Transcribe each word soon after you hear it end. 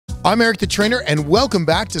I'm Eric the Trainer, and welcome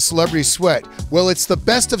back to Celebrity Sweat. Well, it's the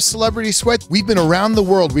best of Celebrity Sweat. We've been around the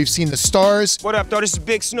world. We've seen the stars. What up, though? This is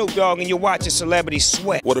Big Snoop Dogg, and you're watching Celebrity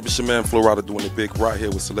Sweat. What up, it's your man Florida doing it big right here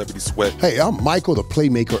with Celebrity Sweat. Hey, I'm Michael the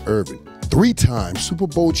Playmaker Irvin, 3-time Super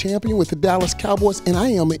Bowl champion with the Dallas Cowboys, and I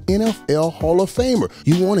am an NFL Hall of Famer.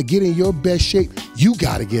 You want to get in your best shape, you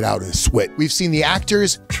got to get out and sweat. We've seen the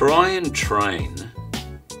actors. Try and train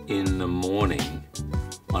in the morning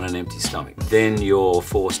on an empty stomach. Then you're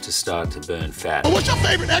forced to start to burn fat. What's your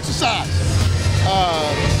favorite exercise?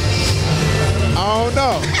 I don't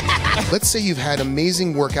know. Let's say you've had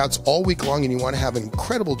amazing workouts all week long and you want to have an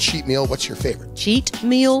incredible cheat meal. What's your favorite? Cheat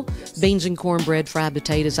meal, beans and cornbread, fried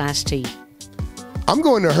potatoes, iced tea. I'm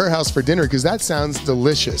going to her house for dinner because that sounds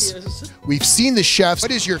delicious. Yes. We've seen the chefs.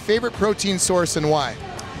 What is your favorite protein source and why?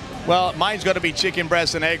 Well, mine's got to be chicken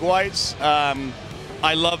breast and egg whites.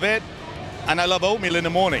 I love it, and I love oatmeal in the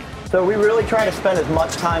morning. So we really try to spend as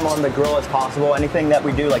much time on the grill as possible. Anything that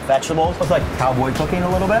we do, like vegetables, it's like cowboy cooking a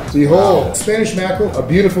little bit. Behold, Spanish mackerel, a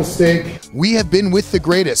beautiful steak. We have been with the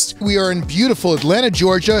greatest. We are in beautiful Atlanta,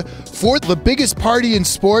 Georgia for the biggest party in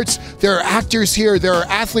sports. There are actors here, there are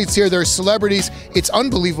athletes here, there are celebrities. It's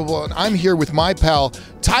unbelievable, and I'm here with my pal,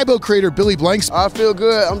 Tybo creator Billy Blanks. I feel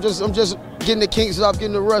good. I'm just getting the kinks off,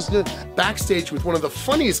 getting the rust. Backstage with one of the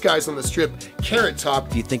funniest guys on the strip, Carrot Top.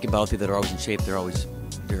 If you think about people that are always in shape, they're always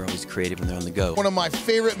creative and they're on the go. One of my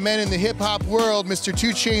favorite men in the hip-hop world, Mr.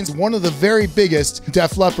 2 Chainz, one of the very biggest,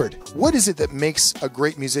 Def Leppard. What is it that makes a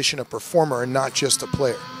great musician a performer and not just a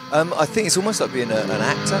player? I think it's almost like being an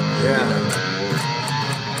actor. Yeah. You know?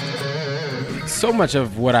 So much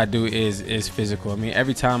of what I do is physical. I mean,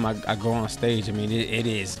 every time I go on stage, I mean, it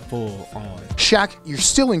is full on. Shaq, you're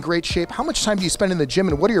still in great shape. How much time do you spend in the gym,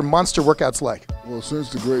 and what are your monster workouts like? Well, since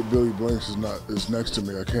the great Billy Blanks is next to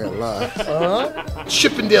me, I can't lie.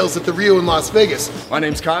 Chippendales at the Rio in Las Vegas. My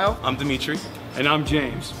name's Kyle. I'm Dimitri. And I'm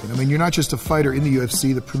James. I mean, you're not just a fighter in the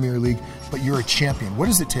UFC, the Premier League, but you're a champion. What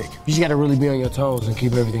does it take? You just got to really be on your toes and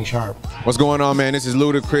keep everything sharp. What's going on, man? This is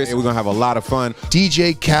Ludacris, and we're going to have a lot of fun.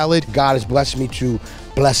 DJ Khaled. God has blessed me to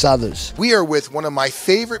bless others. We are with one of my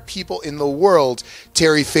favorite people in the world,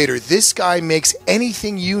 Terry Fader. This guy makes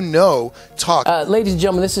anything you know talk. Ladies and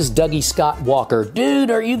gentlemen, this is Dougie Scott Walker.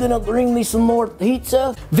 Dude, are you going to bring me some more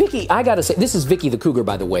pizza? Vicky, I got to say, this is Vicky the Cougar,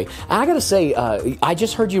 by the way. I got to say, I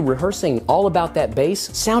just heard you rehearsing all about that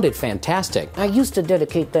bass. Sounded fantastic. I used to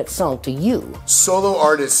dedicate that song to you. Solo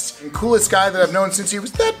artist and coolest guy that I've known since he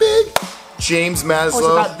was that big. James Maslow. Oh, it's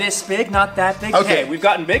about this big, not that big? Okay. Hey, we've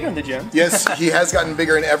gotten bigger in the gym. Yes, he has gotten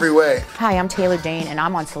bigger in every way. Hi, I'm Taylor Dane, and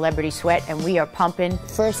I'm on Celebrity Sweat, and we are pumping.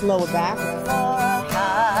 First lower back.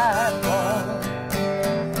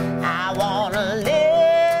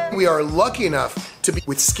 We are lucky enough to be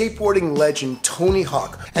with skateboarding legend Tony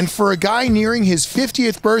Hawk. And for a guy nearing his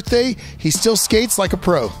 50th birthday, he still skates like a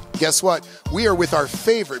pro. Guess what? We are with our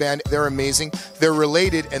favorite band. They're amazing, they're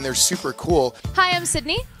related, and they're super cool. Hi, I'm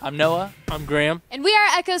Sydney. I'm Noah. I'm Graham. And we are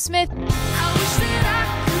Echo Smith.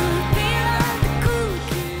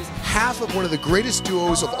 Half of one of the greatest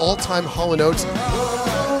duos of all time, Hall & Oates.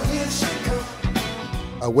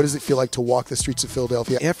 What does it feel like to walk the streets of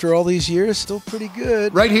Philadelphia? After all these years, still pretty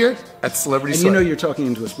good. Right here at Celebrity Sweat. And you know you're talking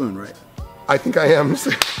into a spoon, right? I think I am.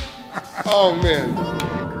 Oh, man.